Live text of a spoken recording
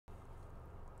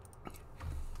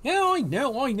Yeah, I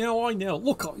know.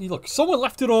 Look, someone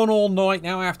left it on all night,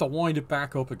 now I have to wind it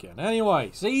back up again. Anyway,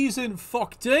 season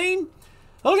 14.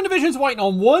 Hogan Division's waiting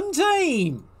on one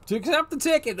team to accept the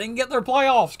ticket, they can get their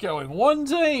playoffs going. One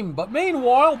team. But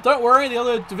meanwhile, don't worry, the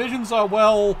other divisions are,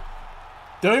 well,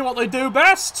 doing what they do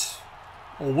best.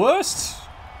 Or worst.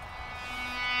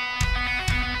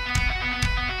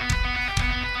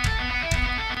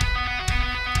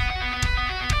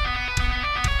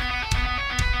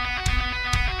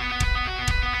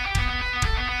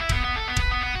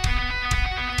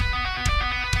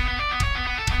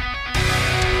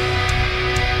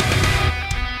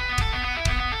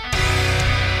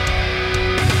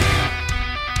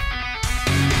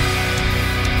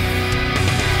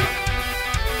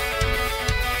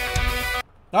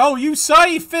 Oh, you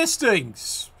say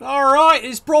fistings. Alright,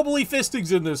 there's probably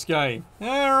fistings in this game.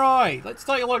 Alright, let's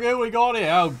take a look who we got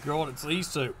here. Oh god, it's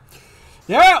these two.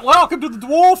 Yeah, welcome to the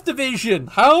Dwarf Division.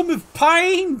 Home of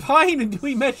Pain, and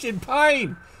we mentioned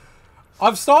Pain.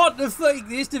 I'm starting to think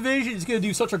this division is going to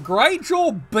do such a great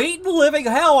job beating the living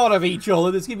hell out of each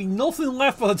other. There's going to be nothing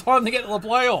left by the time they get to the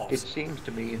playoffs. It seems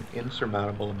to me an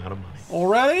insurmountable amount of money.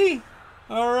 Already?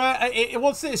 Alright,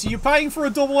 what's this? Are you paying for a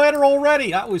doubleheader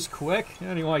already? That was quick.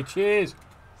 Anyway, cheers.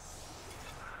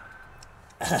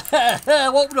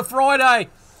 Welcome to Friday.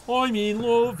 I'm in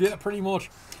love. Yeah, pretty much.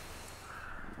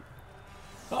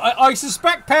 I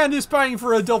suspect Panda's paying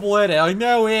for a doubleheader. I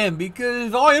know him, because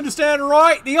if I understand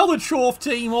right, the other Chorf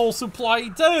team also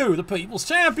played too, the People's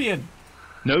Champion.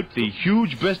 Note the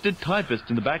huge-breasted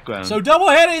typist in the background. So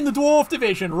doubleheader in the Dwarf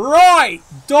Division. Right,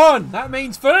 done. That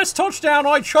means first touchdown,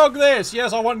 I chug this.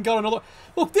 Yes, I went and got another.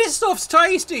 Look, this stuff's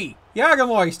tasty.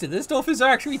 Jagermeister, this stuff is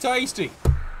actually tasty.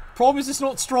 Problem is it's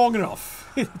not strong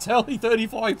enough. It's only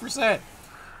 35%.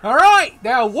 Alright,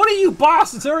 now what do you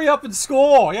bastards? Hurry up and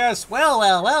score. Yes, well,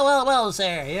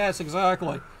 sir. Yes,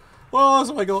 exactly. What else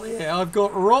have I got here? I've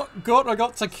got rock gut, I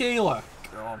got tequila.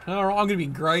 God. Alright, I'm going to be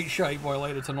in great shape by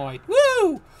later tonight.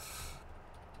 Woo!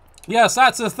 Yes,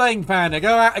 that's the thing, Panda.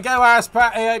 Go ask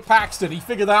Paxton. He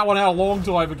figured that one out a long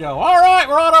time ago. Alright,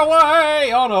 we're on our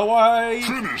way! On our way!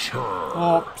 Finish her!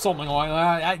 Oh, something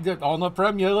like that. On the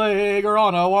Premier League, or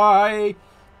on our way.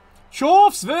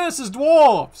 Chorfs versus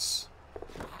Dwarves.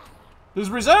 There's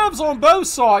reserves on both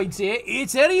sides here.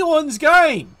 It's anyone's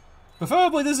game.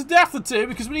 Preferably there's a death or two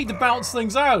because we need to bounce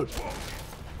things out.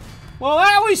 Well,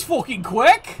 that was fucking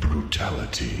quick.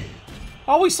 Brutality.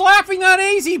 Are we slapping that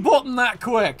easy button that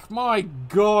quick? My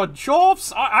god.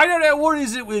 Chorfs, I don't know what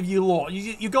is it with you lot.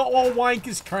 You got all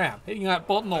wankers cramp hitting that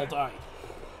button all day.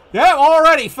 Yeah,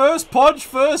 already. First punch,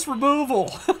 first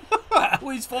removal. That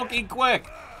was fucking quick.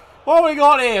 What we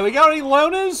got here? We got any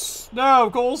loners? No,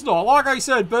 of course not. Like I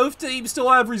said, both teams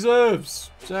still have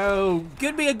reserves. So,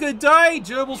 could be a good day.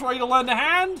 Gerbil's ready to lend a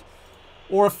hand.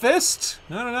 Or a fist.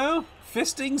 I don't know.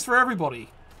 Fistings for everybody.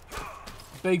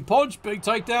 Big punch, big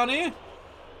takedown here.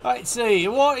 Let's see.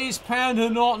 What is Panda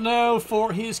not know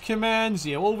for his commands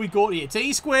here? What have we got here?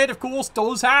 T-Squared, of course,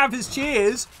 does have his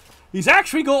cheers. He's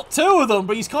actually got two of them,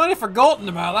 but he's kind of forgotten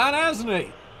about that, hasn't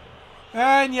he?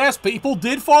 And yes, people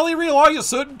did finally realise a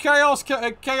certain Chaos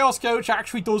Coach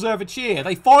actually does have a cheer.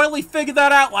 They finally figured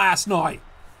that out last night.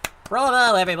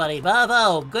 Bravo, everybody.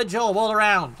 Bravo. Good job all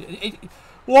around.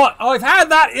 What? I've had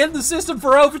that in the system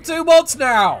for over 2 months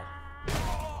now.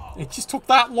 It just took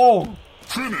that long.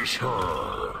 Finish her!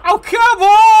 Oh, come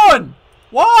on!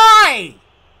 Why?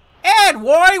 Ed,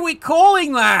 why are we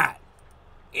calling that?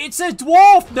 It's a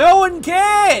dwarf. No one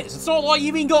cares. It's not like you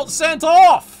even got sent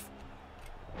off.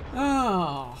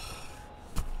 Oh.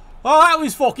 Oh, that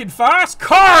was fucking fast.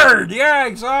 Card! Yeah,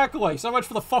 exactly. So much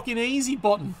for the fucking easy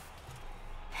button.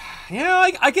 Yeah,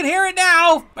 I can hear it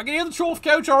now. I can hear the Chorf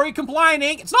coach already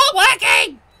complaining. It's not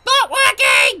working! Not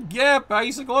working! Yeah,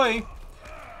 basically.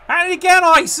 And again,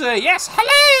 I see. Yes,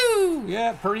 hello!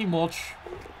 Yeah, pretty much.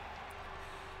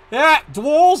 Yeah,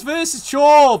 Dwarves versus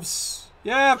Chorfs.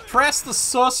 Yeah, press the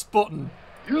sus button.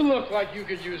 You look like you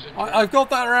could use it. I've got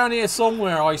that around here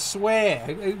somewhere, I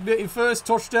swear. First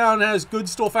touchdown has good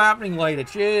stuff happening later.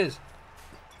 Cheers.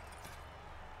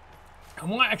 I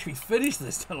might actually finish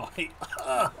this tonight.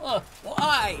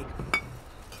 Why?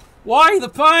 Why the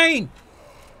pain?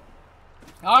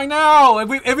 I know.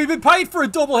 Have we been paid for a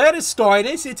doubleheader,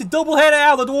 Steiners? It's a doubleheader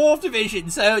out of the Dwarf Division,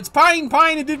 so it's pain,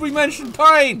 and did we mention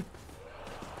pain?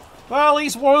 Well, at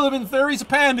least one of them in theory is a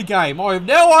Panda game. I have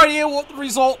no idea what the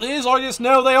result is. I just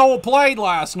know they all played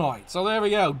last night. So there we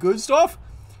go. Good stuff.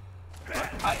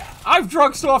 I've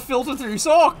drunk stuff filtered through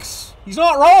socks. He's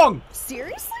not wrong.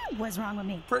 Seriously? What's wrong with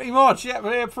me? Pretty much.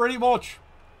 Yeah, pretty much.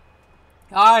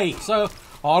 Aye, so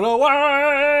on the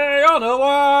way, on the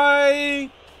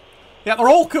way. Yeah, they're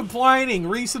all complaining.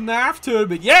 Recent NAF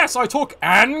tournament. Yes, I took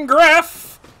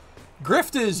Griff.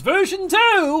 Grifters version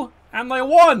 2. And they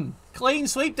won. Clean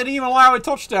sweep, didn't even allow a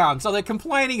touchdown. So they're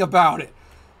complaining about it.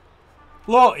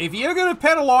 Look, if you're going to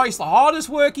penalise the hardest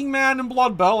working man in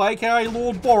Blood Bowl, aka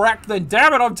Lord Borak, then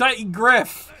damn it, I'm taking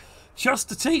Griff. Just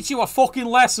to teach you a fucking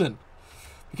lesson.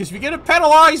 Because if you're going to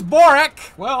penalise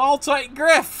Borak, well, I'll take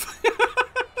Griff.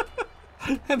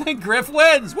 And then Griff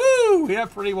wins. Woo! Yeah,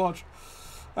 pretty much.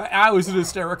 That was an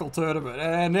hysterical tournament.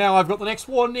 And now I've got the next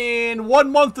one in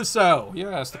 1 month or so.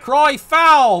 Yes, the Cry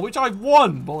Foul, which I've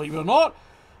won, believe it or not.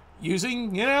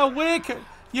 Using, you know,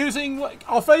 using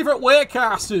our favourite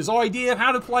Werecaster's idea of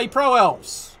how to play Pro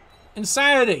Elves.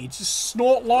 Insanity. Just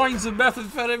snort lines of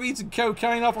methamphetamines and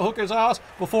cocaine off a hooker's ass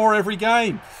before every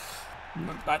game.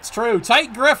 That's true.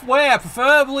 Take Griff Ware,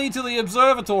 preferably to the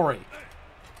observatory.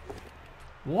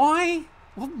 Why?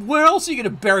 Where else are you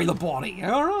going to bury the body?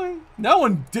 Alright. No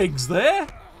one digs there.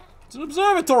 It's an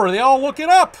observatory. They all look it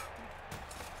up.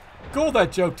 Cool,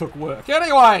 that joke took work.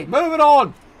 Anyway, moving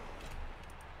on.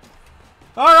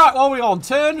 Alright, what are we on?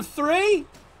 Turn 3?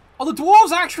 Are the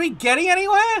dwarves actually getting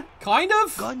anywhere? Kind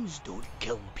of? Guns don't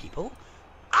kill people.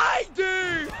 I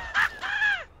do!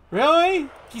 Really?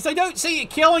 Because I don't see you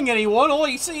killing anyone. All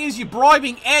you see is you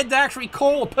bribing Ed to actually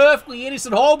call a perfectly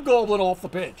innocent hobgoblin off the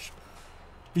pitch.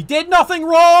 He did nothing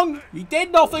wrong. He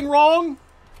did nothing wrong.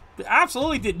 He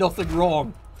absolutely did nothing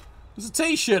wrong. There's a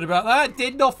t-shirt about that.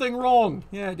 Did nothing wrong.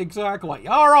 Yeah, exactly.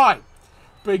 Alright.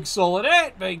 Big solid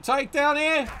hit. Big takedown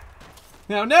here.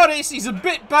 Now notice he's a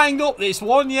bit banged up this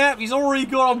one. Yep, he's already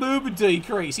got a movement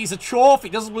decrease. He's a Chorf. He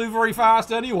doesn't move very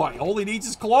fast anyway. All he needs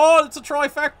is claw. It's a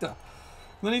trifecta.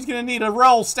 And then he's going to need a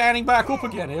roll standing back up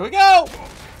again. Here we go.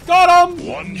 Got him.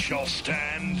 One shall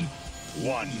stand,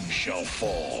 one shall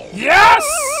fall. Yes!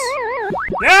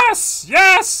 Yes!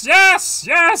 Yes! Yes!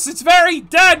 Yes! It's very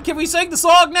dead! Can we sing the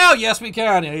song now? Yes, we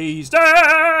can. He's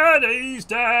dead! He's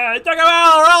dead! Take him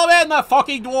out! Roll him in! The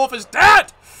fucking dwarf is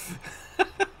dead!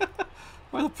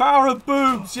 By the power of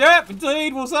boobs. Yep,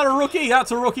 indeed. Was that a rookie?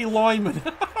 That's a rookie lineman.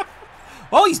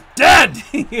 Well, he's dead!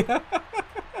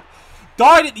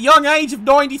 Died at the young age of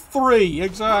 93.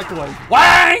 Exactly.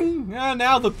 Wang! And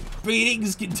now the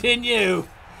beatings continue.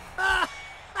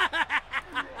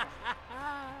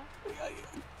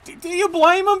 Do you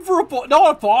blame him for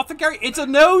not apothecary? It's a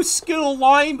no-skill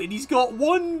lineman. He's got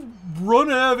one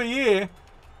run over here.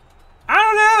 I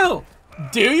don't know.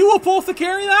 Do you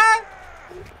apothecary that?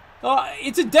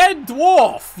 It's a dead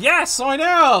dwarf. Yes, I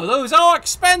know. Those are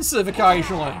expensive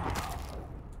occasionally.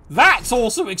 That's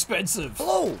also expensive.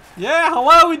 Hello. Yeah,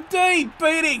 hello indeed.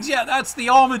 Beatings. Yeah, that's the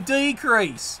armor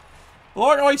decrease.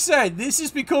 Like I said, this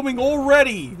is becoming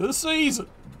already the season.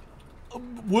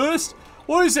 Worst.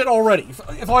 What is it already?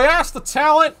 If I ask the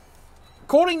talent,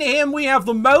 according to him, we have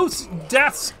the most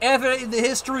deaths ever in the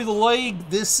history of the league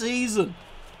this season.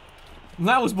 And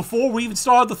that was before we even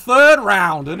started the third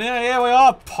round. And here we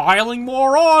are, piling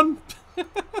more on.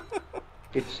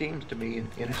 It seems to me an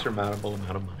insurmountable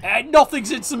amount of money. And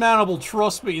nothing's insurmountable,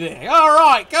 trust me there.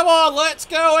 Alright, come on, let's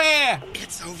go here.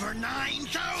 It's over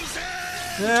 9,000!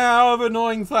 Yeah, over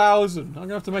 9,000. I'm going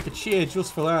to have to make a cheer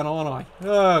just for that, aren't I?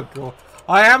 Oh, God.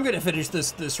 I am going to finish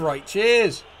this right.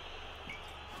 Cheers.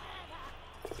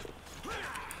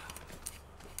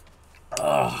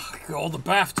 Oh, God, the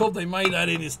bathtub they made that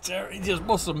in is terrible. It just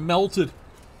must have melted.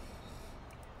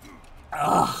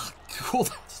 Oh, God,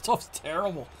 that stuff's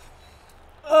terrible.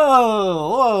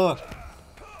 Oh,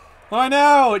 I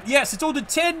know. Yes, it's under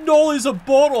 $10 a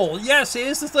bottle. Yes,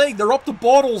 here's the thing. They're up to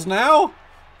bottles now.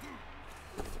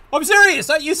 I'm serious.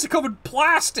 That used to come in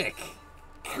plastic.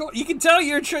 You can tell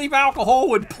you're cheap alcohol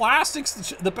when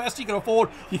plastic's the best you can afford.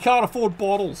 You can't afford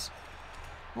bottles.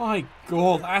 My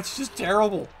God, that's just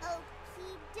terrible.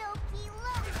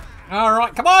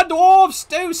 Alright, come on, dwarves.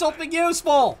 Do something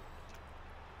useful.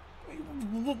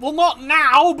 Well, not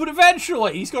now, but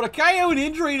eventually. He's got a KO, an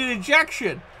injury, and an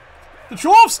injection. The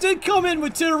Chorfs did come in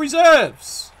with 2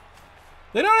 reserves.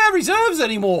 They don't have reserves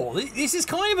anymore. This is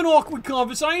kind of an awkward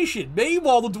conversation.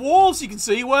 Meanwhile, the Dwarves, you can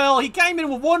see, well, he came in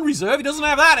with 1 reserve. He doesn't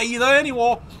have that either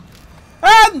anymore.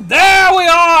 And there we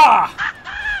are!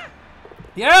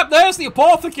 Yep, there's the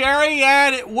apothecary,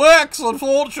 and it works,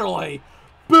 unfortunately.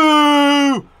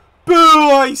 Boo! Boo,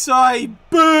 I say!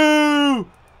 Boo!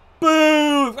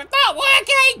 Boo! It's not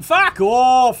working! Fuck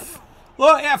off!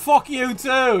 Look, yeah, fuck you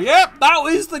too. Yep, that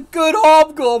was the good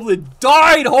hobgoblin.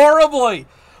 Died horribly.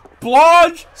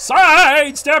 Blodge,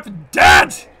 sidestep,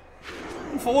 dead!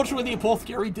 Unfortunately, the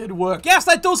apothecary did work. Yes,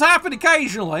 that does happen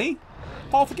occasionally.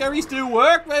 Apothecaries do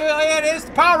work. It is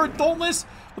the power of dauntless,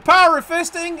 the power of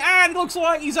fisting, and it looks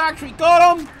like he's actually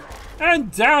got him.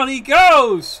 And down he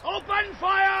goes. Open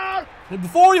fire! And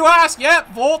before you ask,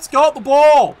 yep, Volt's got the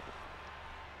ball.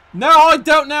 No, I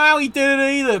don't know how he did it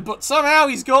either, but somehow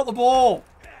he's got the ball.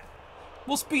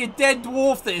 Must be a dead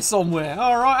dwarf there somewhere.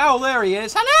 Alright, oh, there he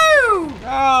is. Hello!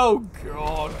 Oh,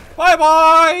 God.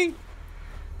 Bye-bye!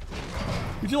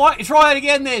 Would you like to try it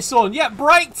again there, son? Yeah,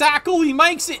 break tackle. He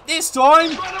makes it this time.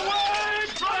 Did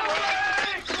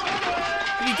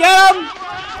you get him?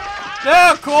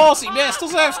 No, of course he missed.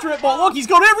 Doesn't have strip ball. Look, he's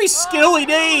got every skill he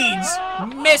needs.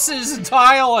 Misses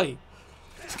entirely.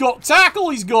 He's got tackle.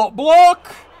 He's got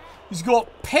block. He's got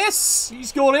piss.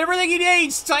 He's got everything he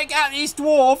needs to take out this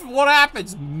dwarf. And what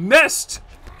happens? Missed.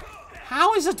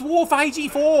 How is a dwarf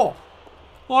AG4?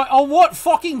 Like, on what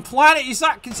fucking planet is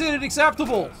that considered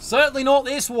acceptable? Certainly not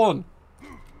this one.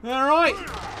 Alright.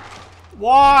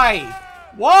 Why?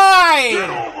 Why? Get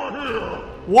over here!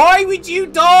 Why would you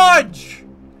dodge?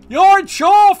 You're a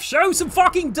Chorf. Show some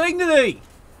fucking dignity.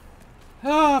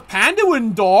 Panda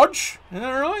wouldn't dodge.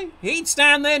 Alright. He'd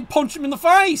stand there and punch him in the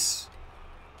face.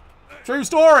 True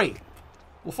story.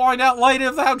 We'll find out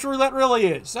later how true that really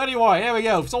is. Anyway, here we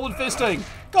go. Solid fisting.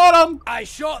 Got him. I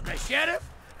shot the sheriff,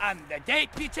 and the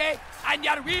deputy, and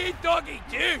your wee doggy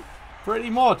too. Pretty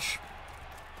much.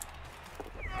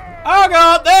 Oh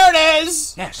God, there it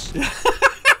is. Yes.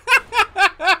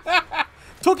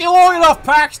 Took you long enough,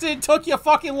 Paxton. Took you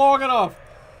fucking long enough.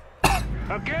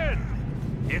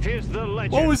 Again, it is the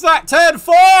legend. What was that?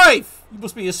 10-5. You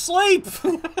must be asleep.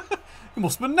 You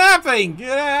must be napping.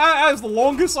 Yeah, that was the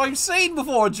longest I've seen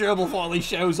before a gerbil finally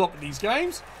shows up in these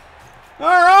games.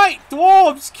 Alright,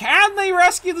 Dwarves, can they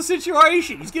rescue the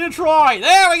situation? He's gonna try.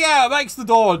 There we go, makes the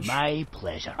dodge. My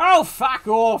pleasure. Oh, fuck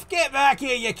off. Get back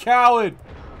here, you coward.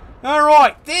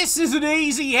 Alright, this is an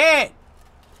easy hit.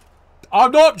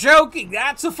 I'm not joking,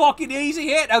 that's a fucking easy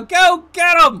hit. Now go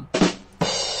get him.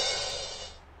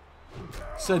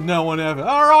 Said no one ever.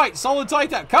 Alright, solid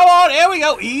takedown. Come on, here we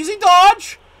go. Easy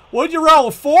dodge. What'd you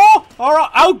roll? 4? Alright.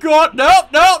 Oh, God.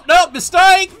 Nope.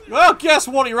 Mistake. Well, guess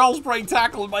what? He rolls break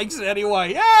tackle and makes it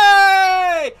anyway.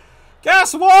 Yay!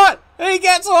 Guess what? He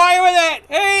gets away with it.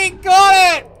 He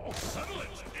got it.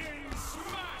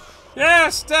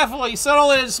 Yes, definitely.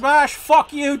 Settle it and smash.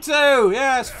 Fuck you, too.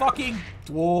 Yes, fucking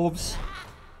dwarves.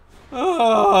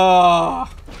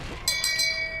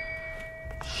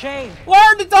 Shame.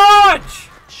 Learn to dodge.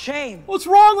 Shame. What's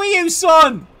wrong with you,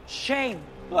 son? Shame.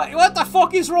 Like, what the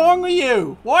fuck is wrong with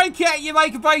you? Why can't you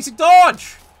make a basic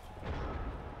dodge?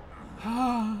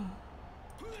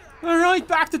 Alright,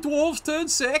 back to Dwarves, turn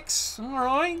 6.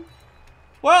 Alright.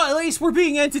 Well, at least we're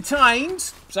being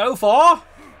entertained so far.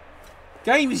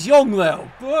 Game is young, though.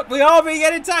 But we are being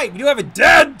entertained. We do have a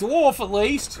dead dwarf, at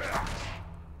least.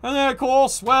 And then, of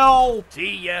course, well...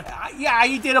 See ya. Yeah,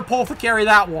 he did apothecary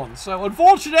that one. So,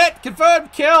 unfortunate.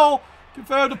 Confirmed kill.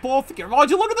 Confirmed apothecary.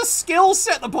 Mind you, look at the skill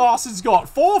set the bastard's got.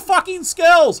 4 fucking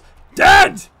skills.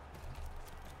 Dead!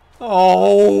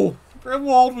 Oh.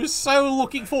 Grimwald was so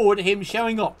looking forward to him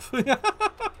showing up.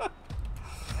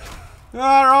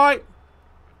 Alright.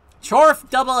 Chorf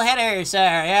double header, sir.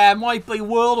 Yeah, it might be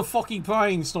world of fucking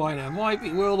pain, Steiner. Might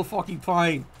be world of fucking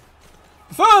pain.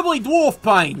 Preferably dwarf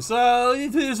pain. So,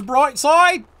 if there's a bright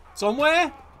side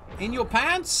somewhere in your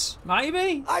pants,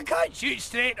 maybe? I can't shoot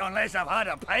straight unless I've had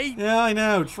a pint. Yeah, I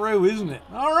know. True, isn't it?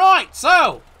 Alright,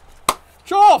 so.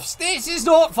 Chorfs, this is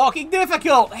not fucking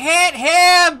difficult. Hit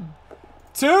him!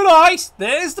 Too nice.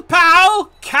 There's the pow.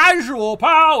 Casual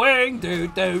powing.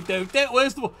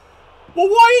 Where's the... Well,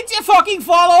 why did you fucking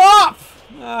follow up?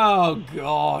 Oh,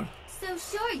 God. So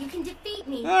sure you can defeat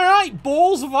me. Alright,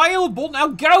 ball's available. Now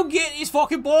go get his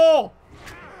fucking ball.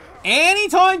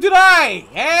 Anytime today.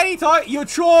 Anytime. You're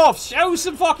Chorfs. Show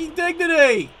some fucking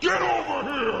dignity. Get over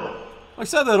here! I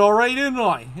said that already, didn't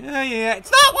I? Yeah.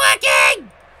 It's not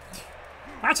working!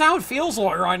 That's how it feels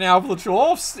like right now for the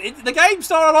Chorfs. The game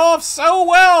started off so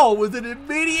well with an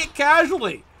immediate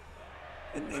casualty.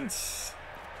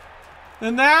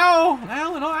 And now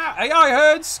they're not out. Hey, I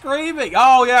heard screaming.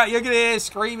 Oh, yeah, you're going to hear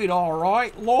screaming, all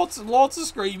right. Lots and lots of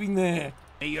screaming there.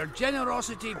 May your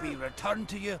generosity be returned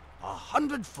to you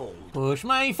 100-fold. Push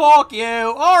me, fuck you.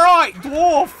 All right,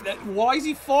 dwarf. Why is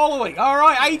he following? All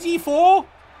right, AG4.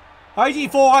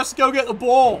 AG4 has to go get the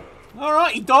ball. All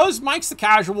right, he does. Makes the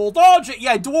casual dodge.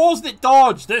 Yeah, dwarves that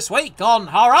dodge this week on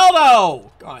Geraldo.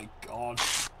 My God.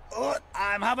 Oh,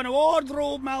 I'm having a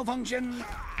wardrobe malfunction.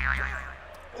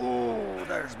 Oh,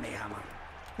 there's me hammer.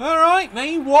 Alright,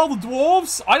 meanwhile the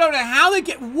dwarves, I don't know how they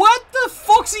get... What the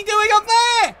fuck's he doing up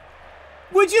there?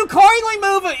 Would you kindly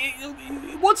move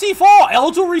it? What's he for?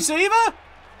 Elder receiver?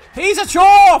 He's a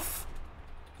Chorf.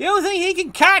 The only thing he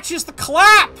can catch is the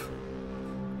clap.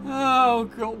 Oh,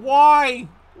 God. Why?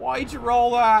 Why'd you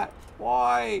roll that?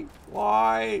 Why?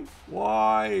 Why?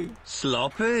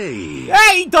 Sloppy.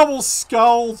 Hey, double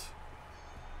sculled.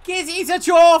 Because he's a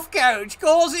Chorf coach. Of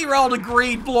course he rolled a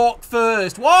green block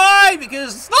first. Why?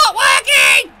 Because it's not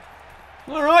working!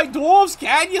 Alright, Dwarves,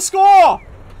 can you score?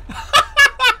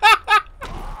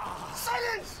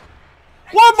 Silence!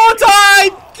 One more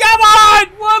time! Come on!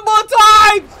 One more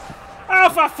time! Oh,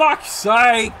 for fuck's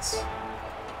sakes!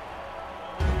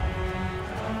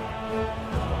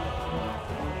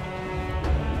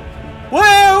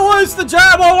 Where was the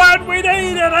German when we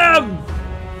needed him?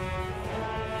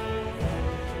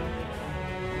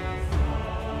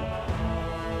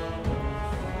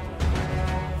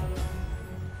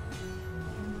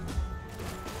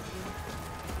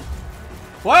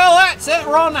 Well, that's it.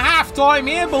 We're on halftime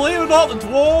here. Believe it or not, the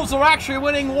Dwarves are actually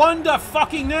winning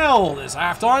 1-0. This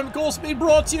halftime, of course, being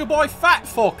brought to you by Fat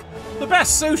Fuck, the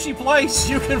best sushi place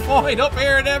you can find up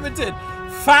here in Edmonton.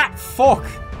 Fat Fuck.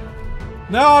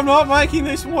 No, I'm not making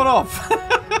this one up.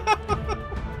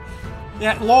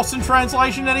 Yeah, lost in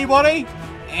translation, anybody?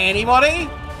 Anybody?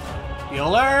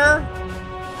 Bueller?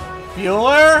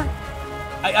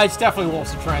 It's definitely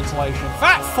lost in translation.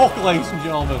 Fat Fuck, ladies and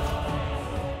gentlemen.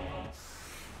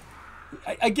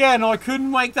 Again, I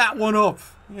couldn't make that one up.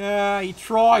 Yeah, he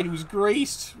tried. He was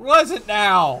greased. Was it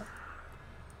now?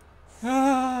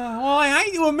 Well, I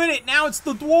hate to admit it. Now it's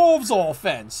the Dwarves'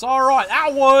 offense. All right,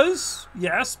 that was,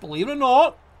 yes, believe it or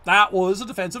not, that was a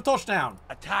defensive touchdown.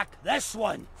 Attack this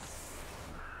one.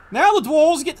 Now the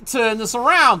Dwarves get to turn this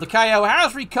around. The KO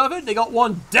has recovered. They got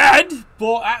one dead,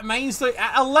 but that means they're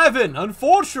at 11.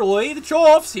 Unfortunately, the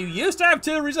Chorfs, who used to have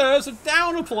 2 reserves, are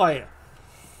down a player.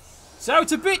 So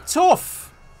it's a bit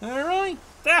tough. Alright?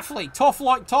 Definitely. Tough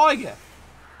like Tiger.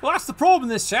 Well, that's the problem in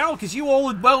this channel, because you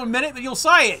all won't admit it, but you'll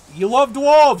say it. You love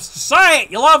Dwarves. Just say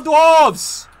it. You love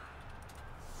Dwarves.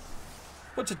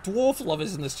 Bunch of dwarf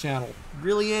lovers in this channel. It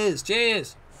really is.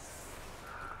 Cheers.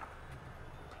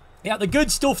 Yeah, the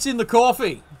good stuff's in the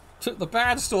coffee. The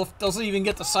bad stuff doesn't even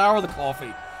get to sour the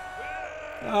coffee.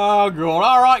 Oh, God.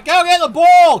 Alright, go get the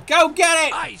ball. Go get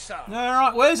it. Aye, sir.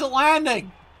 Alright, where's it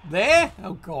landing? There?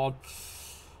 Oh, God.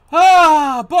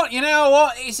 Ah, but you know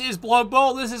what? This is Blood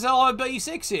Bowl. This is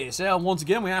LRB6 here. So, once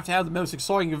again, we have to have the most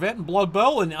exciting event in Blood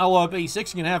Bowl, and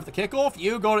LRB6 are going to have the kickoff.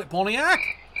 You got it, Pontiac.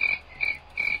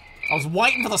 I was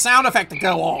waiting for the sound effect to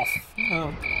go off.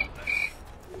 Oh.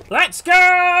 Let's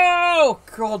go!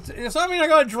 God, does that mean I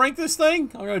gotta drink this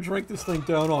thing? I gotta drink this thing,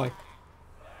 don't I?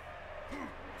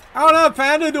 I don't know,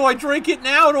 Panda. Do I drink it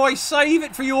now, or do I save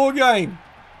it for your game?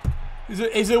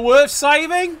 Is it worth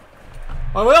saving?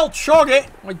 I will chug it.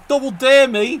 Like, double dare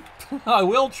me. I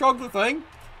will chug the thing.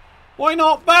 Why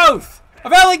not both?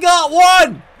 I've only got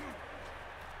one!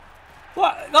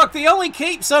 What? Look, they only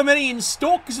keep so many in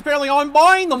stock because apparently I'm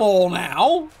buying them all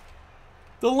now.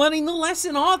 They're learning the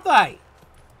lesson, aren't they?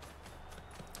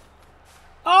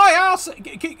 Oh, yeah,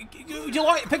 would you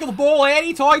like to pick up the ball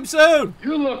anytime soon?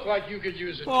 You look like you could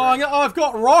use it. Oh, I've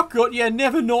got rock gut. Yeah,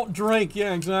 never not drink.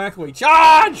 Yeah, exactly.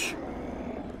 Charge!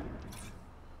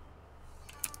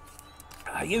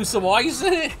 I use some ice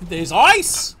in it. There's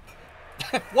ice?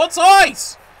 What's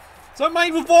ice? Is that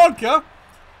made with vodka?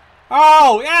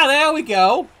 Oh, yeah, there we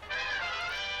go.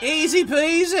 Easy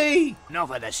peasy.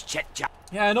 Enough of this chit-chat.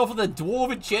 Yeah, enough of the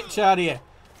dwarven chit-chat here.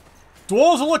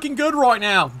 Dwarves are looking good right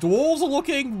now. Dwarves are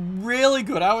looking really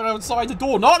good outside the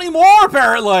door. Not anymore,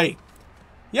 apparently.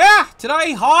 Yeah,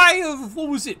 today high of, what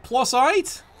was it,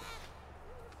 +8?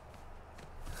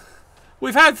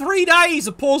 We've had 3 days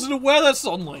of positive weather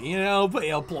suddenly, you know, but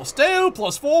 +2,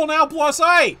 +4, now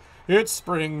 +8. It's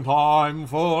springtime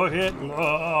for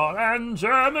Hitler and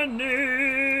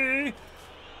Germany.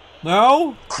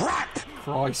 No? Crap!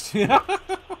 Christ, yeah.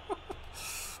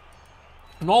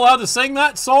 I'm not allowed to sing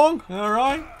that song,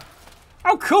 alright?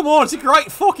 Oh, come on, it's a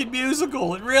great fucking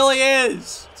musical, it really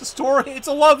is. It's a story, it's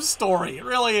a love story, it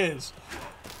really is.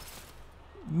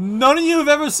 None of you have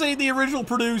ever seen the original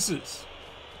producers.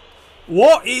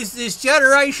 What is this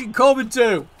generation coming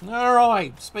to?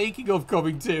 Alright, speaking of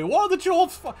coming to, what are the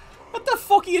Chorfs? What the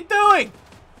fuck are you doing?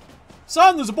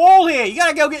 Son, there's a ball here. You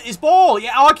gotta go get this ball.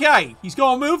 Yeah, okay. He's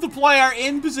gonna move the player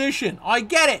in position. I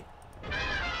get it.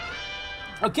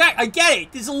 Okay, I get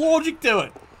it. There's a logic to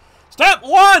it. Step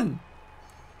 1.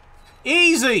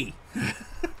 Easy.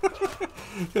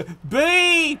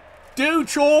 B. Do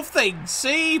Chorf things.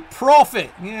 C.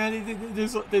 Profit. Yeah,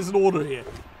 there's an order here.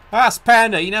 Ask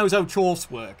Panda. He knows how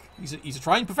Chorfs work. He's a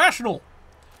trained professional.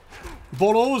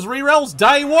 Bought all his rerolls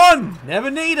day 1. Never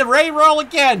need a reroll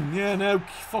again. Yeah, no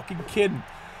fucking kidding.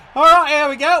 Alright, here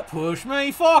we go. Push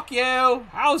me, fuck you.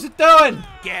 How's it doing?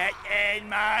 Get in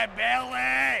my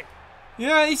belly!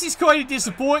 Yeah, this is kind of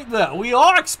disappointing though. We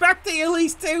are expecting at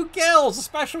least 2 kills,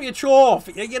 especially a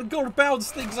Chorf. You're going to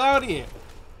bounce things out here.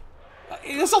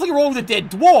 There's nothing wrong with a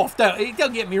dead dwarf, though.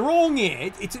 Don't get me wrong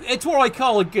here. It's what I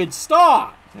call a good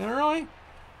start, alright?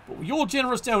 But with your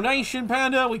generous donation,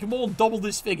 Panda, we can more than double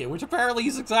this figure, which apparently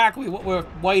is exactly what we're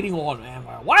waiting on, and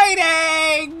we're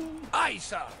waiting! Aye,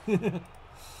 sir!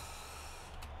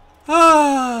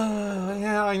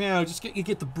 Yeah, I know. Just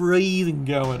get the breathing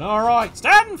going. Alright,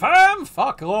 stand firm!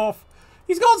 Fuck off!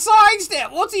 He's got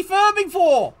sidestep! What's he firming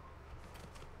for?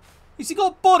 Has he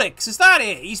got buttocks? Is that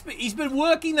it? He's been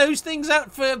working those things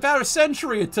out for about a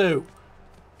century or 2.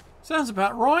 Sounds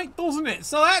about right, doesn't it?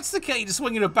 So that's the key to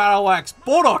swinging a battle axe.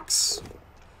 Buttocks.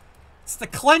 It's the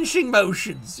clenching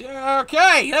motions. Yeah,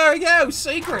 okay, there we go.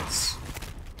 Secrets.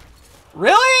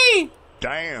 Really?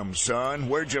 Damn, son,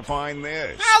 where'd you find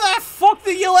this? How the fuck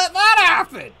did you let that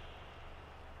happen?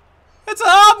 It's a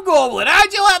hobgoblin.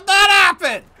 How'd you let that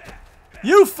happen?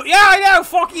 Yeah, I know,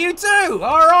 fuck you too!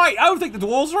 Alright, I don't think the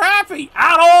dwarves are happy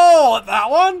at all at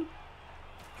that one!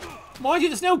 Mind you,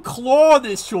 there's no claw in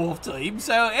this Chorf team,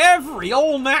 so every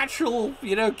all-natural,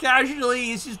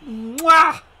 casualty is just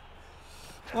mwah!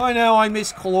 I know, I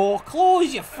miss Claw. Claw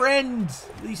is your friend.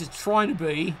 At least it's trying to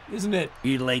be, isn't it?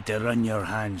 You'd like to run your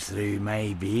hands through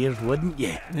my beard, wouldn't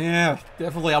you? Yeah,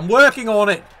 definitely. I'm working on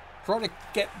it. Trying to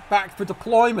get back for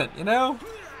deployment,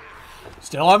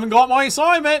 Still haven't got my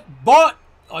assignment, but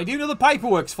I do know the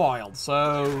paperwork's filed,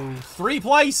 so 3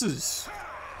 places.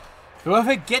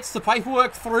 Whoever gets the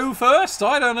paperwork through first,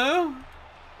 I don't know.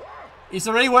 Is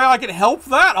there any way I can help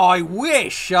that? I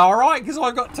wish, alright, because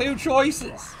I've got 2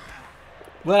 choices.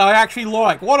 That I actually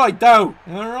like. What I don't,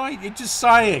 alright? It's just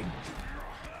saying.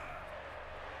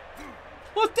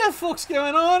 What the fuck's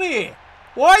going on here?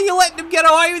 Why are you letting them get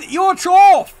away with it? You're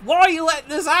Chorf! Why are you letting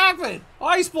this happen?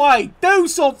 Iceblade, do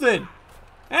something!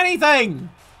 Anything!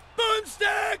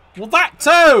 Boomstick! Well, that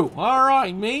too!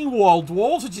 Alright, meanwhile,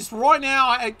 dwarves are just right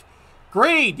now...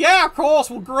 greed! Yeah, of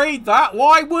course, we'll greed that.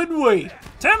 Why wouldn't we?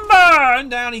 Timber! And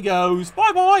down he goes.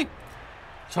 Bye-bye!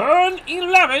 Turn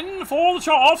 11 for the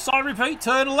Chorfs. I repeat,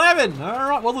 turn 11.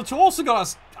 Alright, well, the Chorfs have got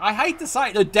us... I hate to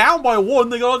say it, they're down by 1.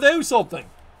 They got to do something.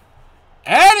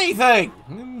 Anything!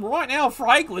 Right now,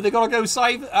 frankly, they got to go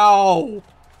save... Oh.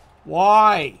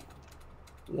 Why?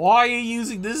 Why are you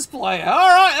using this player?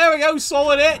 Alright, there we go.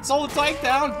 Solid hit. Solid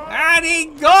takedown. And he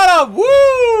got him.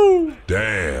 Woo!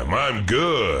 Damn, I'm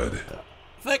good.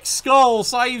 Thick skull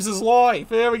saves his life.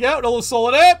 Here we go. Another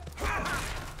solid hit.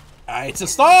 It's a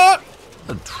start.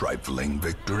 A trifling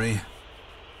victory,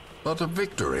 but a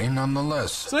victory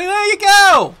nonetheless. So there you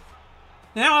go.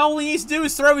 Now all he needs to do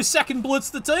is throw his second blitz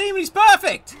to the team and he's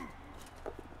perfect.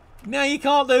 Now you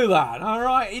can't do that,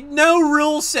 alright? No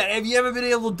rule set have you ever been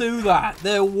able to do that.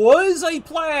 There was a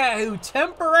player who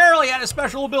temporarily had a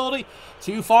special ability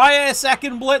to fire a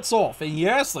second blitz off. And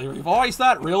yes, they revised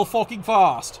that real fucking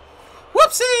fast.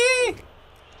 Whoopsie!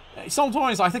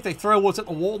 Sometimes I think they throw what's at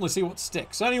the wall and they see what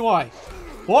sticks. Anyway,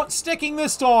 what's sticking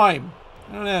this time?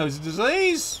 I don't know, is it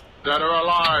disease? Dead or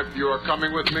alive, you are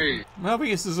coming with me.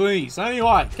 Maybe it's disease.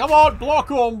 Anyway, come on,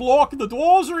 block on block. The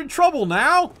dwarves are in trouble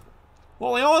now.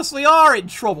 Well, they honestly are in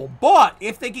trouble, but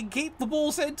if they can keep the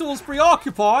ball centaurs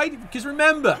preoccupied, because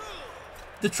remember,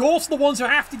 the Chorfs are the ones who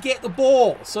have to get the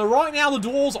ball. So right now, the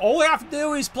dwarves, all they have to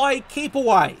do is play keep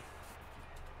away.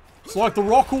 It's like the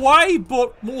rock away,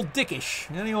 but more dickish.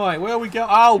 Anyway, where we go?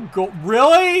 Oh, God,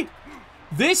 really?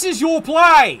 This is your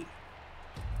play?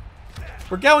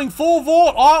 We're going full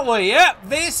Vought, aren't we? Yep,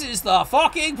 this is the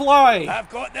fucking play. I've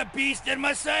got the beast in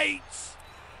my sights.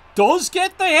 Does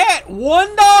get the hit.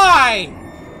 1 die.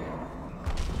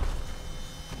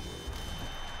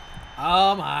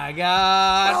 Oh my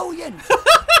God. Brilliant.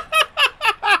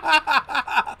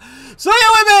 See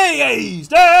you with me. He's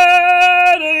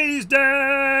dead. He's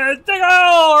dead.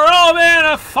 Oh man,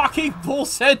 a fucking bull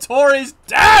centaur is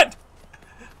dead.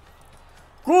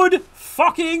 Good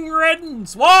fucking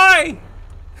riddance. Why?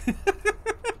 It's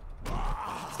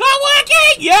not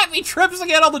working. Yep, he trips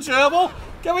again on the gerbil.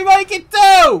 Can we make it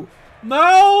 2?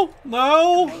 No,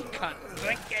 no. I can't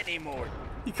drink anymore.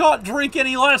 You can't drink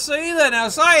any less either. Now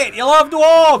say it. You love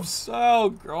dwarves. Oh,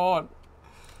 God.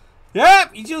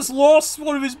 Yep, he just lost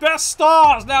one of his best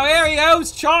stars. Now here he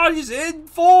goes. Charges in.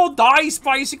 4 dice,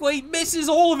 basically. Misses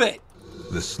all of it.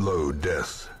 The slow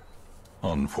death.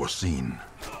 Unforeseen.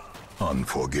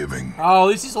 Unforgiving. Oh,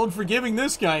 this is unforgiving,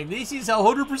 this game. This is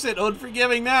 100%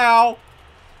 unforgiving now.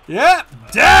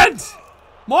 Yep, dead.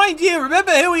 Mind you,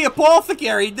 remember who he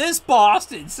apothecaried? This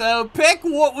bastard. So pick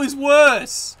what was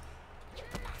worse.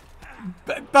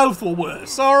 Both were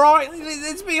worse, alright?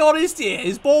 Let's be honest here.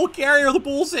 His ball carrier or the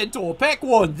ball centaur? Pick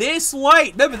one. This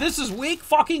late. Remember, this is week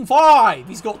fucking 5.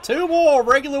 He's got 2 more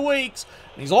regular weeks.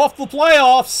 And he's off the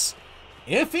playoffs.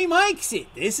 If he makes it,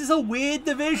 this is a weird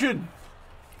division.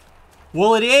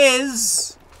 Well, it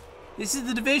is. This is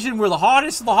the division where the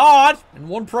hardest of the hard and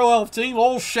one Pro Elf team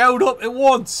all showed up at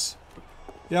once.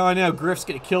 Yeah, I know. Griff's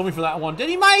going to kill me for that one. Did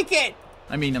he make it?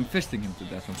 I mean, I'm fisting him to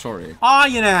death. I'm sorry. Are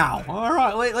you now? All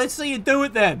right, let's see you do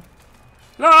it then.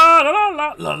 La la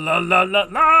la la la la la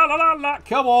la la la.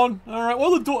 Come on. All right.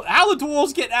 Well, how the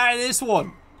Dwarves get out of this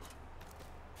one?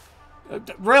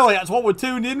 Really, that's what we're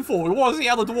tuned in for. We want to see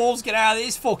how the Dwarves get out of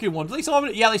this fucking one. They still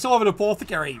have they still have an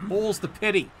apothecary. More's the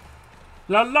pity.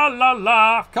 La la la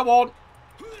la. Come on.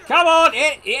 Come on.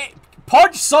 Hit.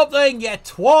 Punch something, you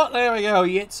twat. There we go.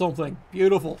 You hit something.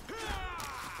 Beautiful.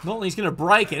 Not that he's going to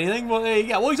break anything, but there you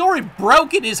go. Well, he's already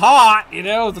broken his heart, you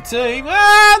know, the team.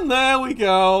 And there we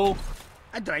go.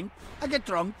 I drink, I get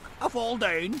drunk, I fall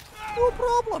down. No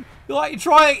problem.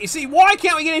 You see, why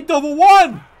can't we get a double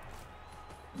one?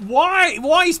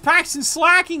 Why is Paxton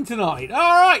slacking tonight?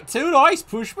 Alright, 2 dice,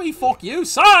 push me, fuck you.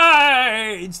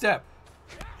 Side step.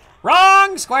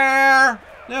 Wrong square.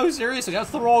 No, seriously, that's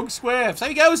the wrong square. So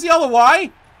he goes the other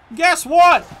way. And guess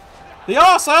what? The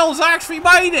arsehole's actually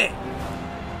made it.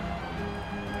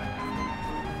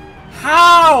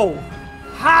 How?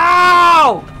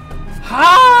 How?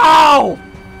 How?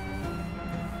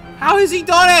 How has he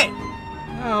done it?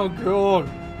 Oh, God.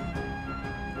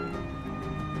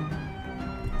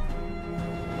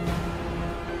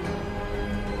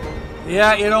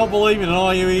 Yeah, you don't believe in it,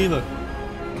 are you, either?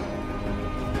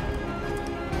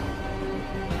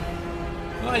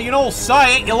 Well, you can all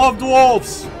say it, you love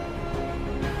dwarves.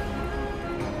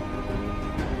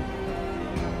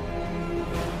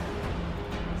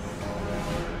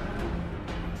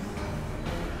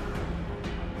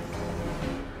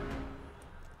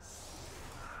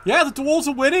 Yeah, the Dwarves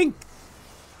are winning.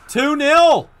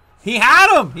 2-0. He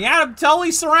had him. He had him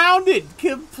totally surrounded.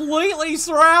 Completely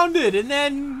surrounded. And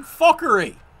then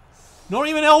fuckery. Not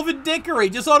even elven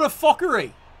dickery. Just utter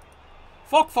fuckery.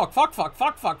 Fuck.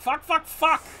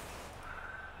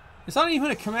 Is that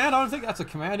even a command? I don't think that's a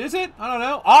command, is it? I don't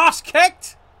know. Arse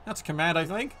kicked. That's a command, I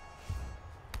think.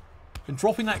 Been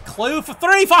dropping that clue for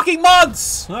 3 fucking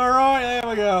months. Alright, there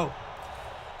we go.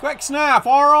 Quick snap,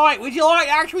 alright. Would you like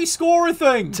to actually score a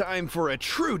thing? Time for a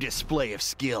true display of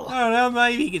skill. I don't know,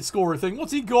 maybe he can score a thing.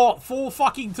 What's he got? 4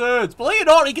 fucking turns. Believe it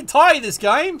or not, he can tie this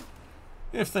game.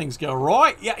 If things go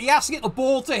right. Yeah, he has to get the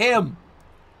ball to him.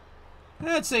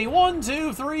 Let's see. 1,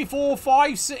 2, 3, 4,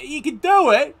 5, 6. He can do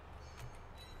it.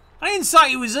 I didn't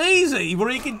say it was easy,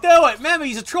 but he can do it. Remember,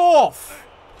 he's a Chorf.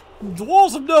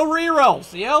 Dwarves have no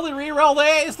rerolls. The only reroll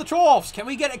there is the Chorfs. Can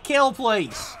we get a kill,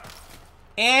 please?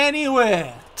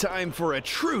 Anywhere. Time for a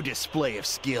true display of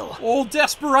skill. All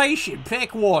desperation.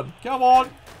 Pick one. Come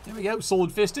on. Here we go. Solid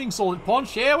fisting, solid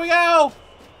punch. Here we go.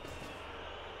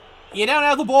 You don't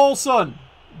have the ball, son.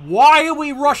 Why are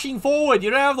we rushing forward?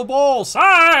 You don't have the ball.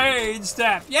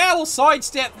 Sidestep. Yeah, we'll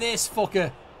sidestep this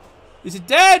fucker. Is it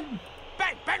dead?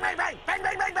 Bang, bang, bang, bang, bang,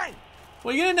 bang, bang, bang.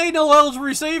 Well, you're going to need an eligible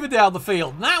receiver down the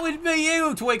field. And that would be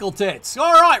you, Twinkle Tits.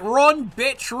 All right, run,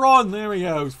 bitch, run. There he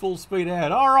goes. Full speed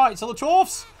ahead. All right, so the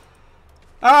Chorfs.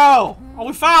 Oh, are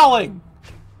we fouling?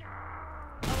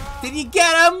 Did you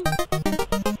get him?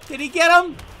 Did he get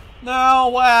him? No,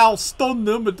 well, stunned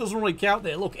him, but doesn't really count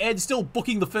there. Look, Ed's still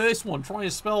booking the first one, trying to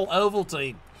spell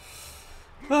Ovaltine.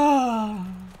 I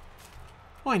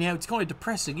know, it's kind of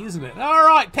depressing, isn't it? All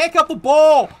right, pick up the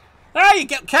ball. There you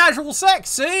get casual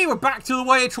sex. See, we're back to the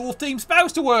way a Chorf team's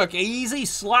supposed to work. Easy,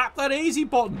 slap that easy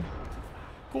button.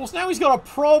 Of course, now he's got a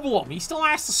problem. He still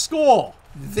has to score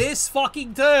this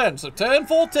fucking turn. So turn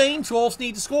 14, Chorfs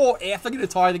need to score if they're going to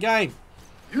tie the game.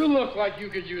 You look like you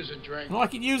could use a drink. I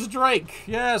could use a drink.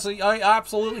 Yes, I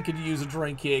absolutely could use a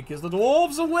drink here because the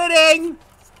Dwarves are winning.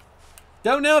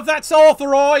 Don't know if that's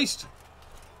authorized.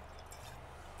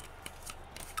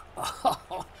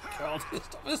 Oh, God, this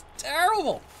stuff is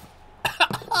terrible.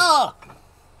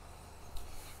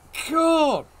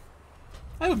 God.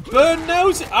 I have a burn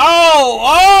nose.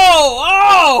 Oh!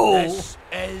 This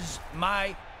is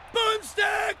my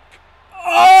boomstick!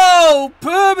 Oh!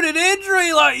 Permanent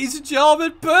injury, ladies and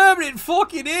gentlemen. Permanent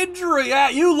fucking injury.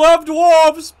 You love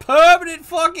Dwarves. Permanent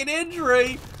fucking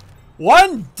injury.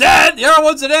 1 dead. The other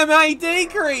one's an MA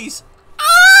decrease.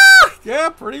 Ah! Yeah,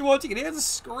 pretty much. You can hear the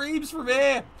screams from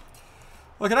here.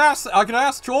 I can ask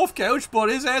Chorf coach, but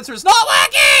his answer is not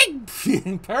working!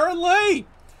 Apparently.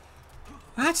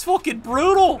 That's fucking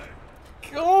brutal.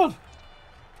 God.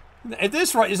 At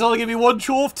this rate, there's only going to be one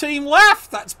Chorf team left.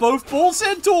 That's both Bull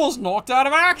Centaurs knocked out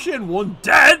of action. One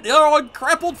dead, the other one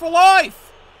crippled for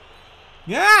life.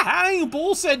 Yeah, that ain't a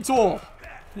Bull Centaur.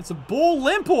 It's a Bull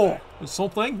Limpor or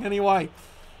something. Anyway.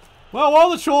 Well, what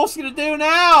are the Chorfs going to do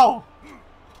now?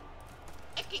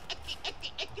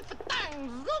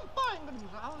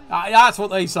 That's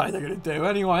what they say they're going to do.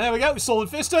 Anyway, there we go. Solid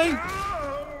fisting.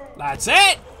 That's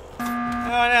it.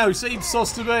 I know, seems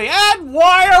sus to me. And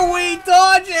why are we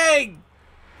dodging?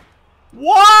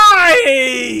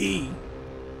 Why?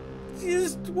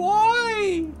 Just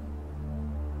why?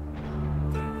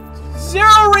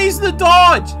 Zero reason to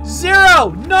dodge. Zero.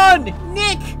 None.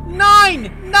 Nick.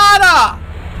 Nine. Nada.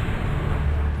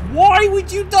 Why would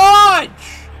you dodge?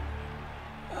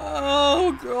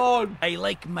 Oh, God. I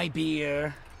like my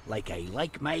beer like I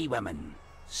like my women.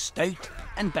 Stout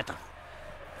and bitter.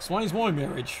 Explains my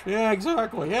marriage. Yeah,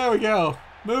 exactly. There we go.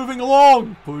 Moving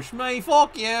along. Push me.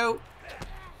 Fuck you.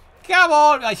 Come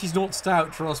on. She's not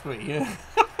stout, trust me. Yeah.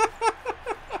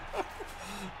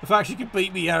 The fact she can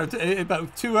beat me out of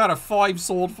about 2 out of 5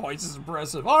 sword fights is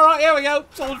impressive. Alright, here we go.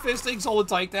 Solid fisting, solid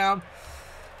takedown.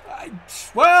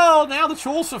 Well, now the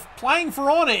Chorfs are playing for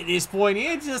on it at this point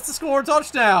here just to score a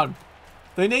touchdown.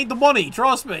 They need the money,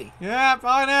 trust me. Yep,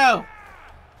 I know.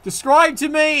 Describe to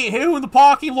me who in the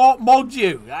parking lot mugged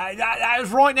you. That is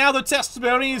right now the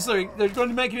testimonies. They're going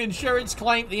to make an insurance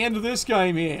claim at the end of this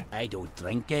game here. I don't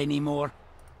drink anymore.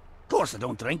 Of course I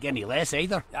don't drink any less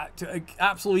either.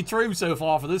 Absolutely true so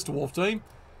far for this Dwarf team.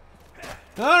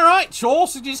 Alright,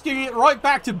 Chorfs are just going to get right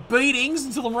back to beatings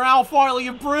until the morale finally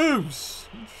improves.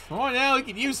 Right now we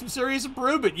could use some serious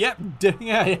improvement. Yep,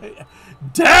 dead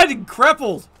and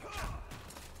crippled.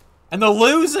 And they're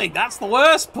losing. That's the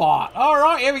worst part.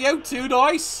 Alright, here we go. 2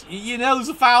 dice. You know there's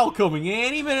a foul coming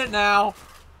any minute now.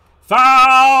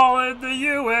 Foul in the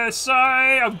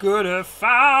USA. I'm gonna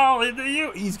foul in the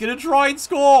U. He's gonna try and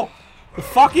score. The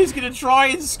fuck is gonna try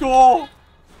and score.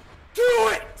 Do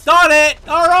it. Done it.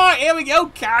 Alright, here we go.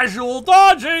 Casual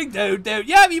dodging. Dude.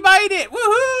 Yep, you made it.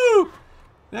 Woohoo.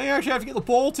 Now you actually have to get the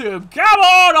ball to him. Come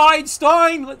on,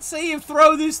 Einstein. Let's see him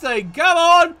throw this thing. Come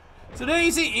on. It's an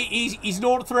easy. He's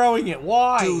not throwing it.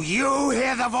 Why? Do you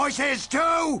hear the voices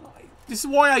too? This is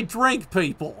why I drink,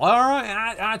 people.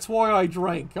 Alright? That's why I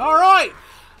drink. Alright.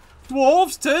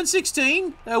 Dwarves, turn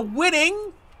 16. They're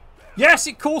winning. Yes,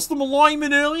 it cost them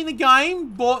alignment early in the game,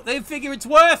 but they figure it's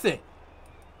worth it.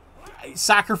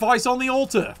 Sacrifice on the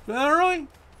altar. Alright?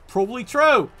 Probably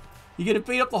true. You're going to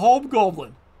beat up the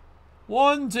Hobgoblin.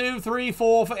 1, 2, 3,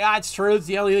 4, 5. That's true. It's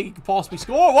the only thing he could possibly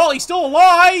score. Well, he's still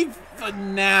alive for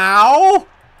now.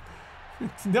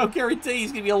 No guarantee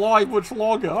he's going to be alive much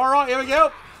longer. All right, here we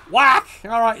go. Whack.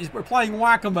 All right, we're playing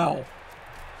whack-a-mole.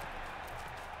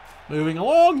 Moving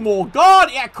along. More God.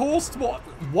 Yeah, of course.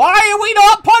 Why are we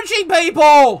not punching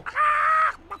people?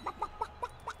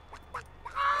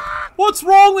 What's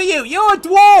wrong with you? You're a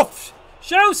dwarf.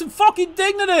 Show some fucking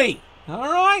dignity.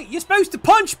 All right? You're supposed to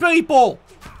punch people.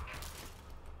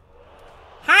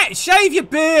 Hey, shave your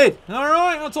beard. All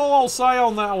right? That's all I'll say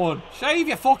on that one. Shave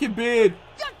your fucking beard.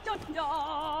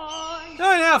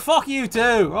 No, fuck you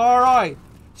too. All right.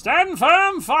 Stand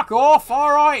firm. Fuck off.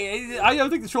 All right. I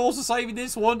don't think the Chorfs are saving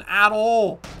this one at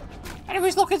all. And it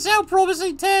was looking so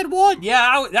promising turn 1.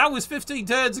 Yeah, that was 15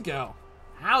 turns ago.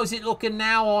 How's it looking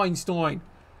now, Einstein?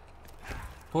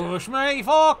 Push me,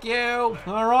 fuck you.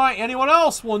 All right, anyone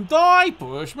else? 1 die.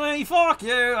 Push me, fuck you.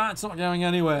 That's not going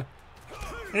anywhere.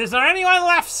 Is there anyone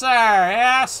left, sir?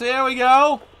 Yes, here we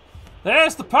go.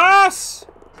 There's the pass.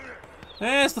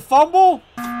 There's the fumble.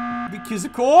 Because,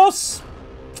 of course.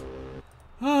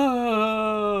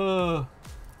 Well,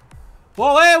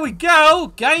 there we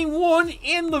go. Game 1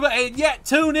 in the... Yet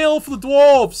 2-0 for the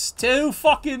Dwarves.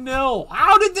 2-0.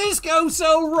 How did this go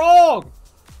so wrong?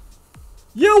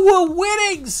 You were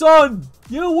winning, son.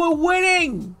 You were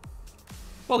winning.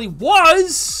 Well, he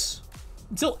was.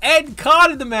 Until Ed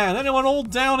carded the man. Then it went all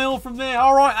downhill from there.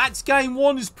 All right, that's game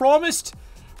 1 as promised.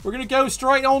 We're going to go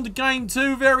straight on to game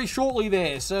 2 very shortly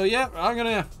there. So, yeah, I'm going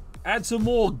to add some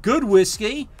more good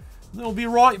whiskey. And we'll be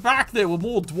right back there with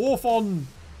more Dwarf on,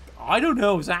 I don't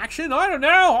know, his action. I don't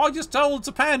know. I just told it's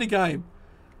a panda game.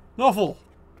 Novel.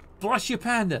 Bless your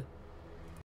panda.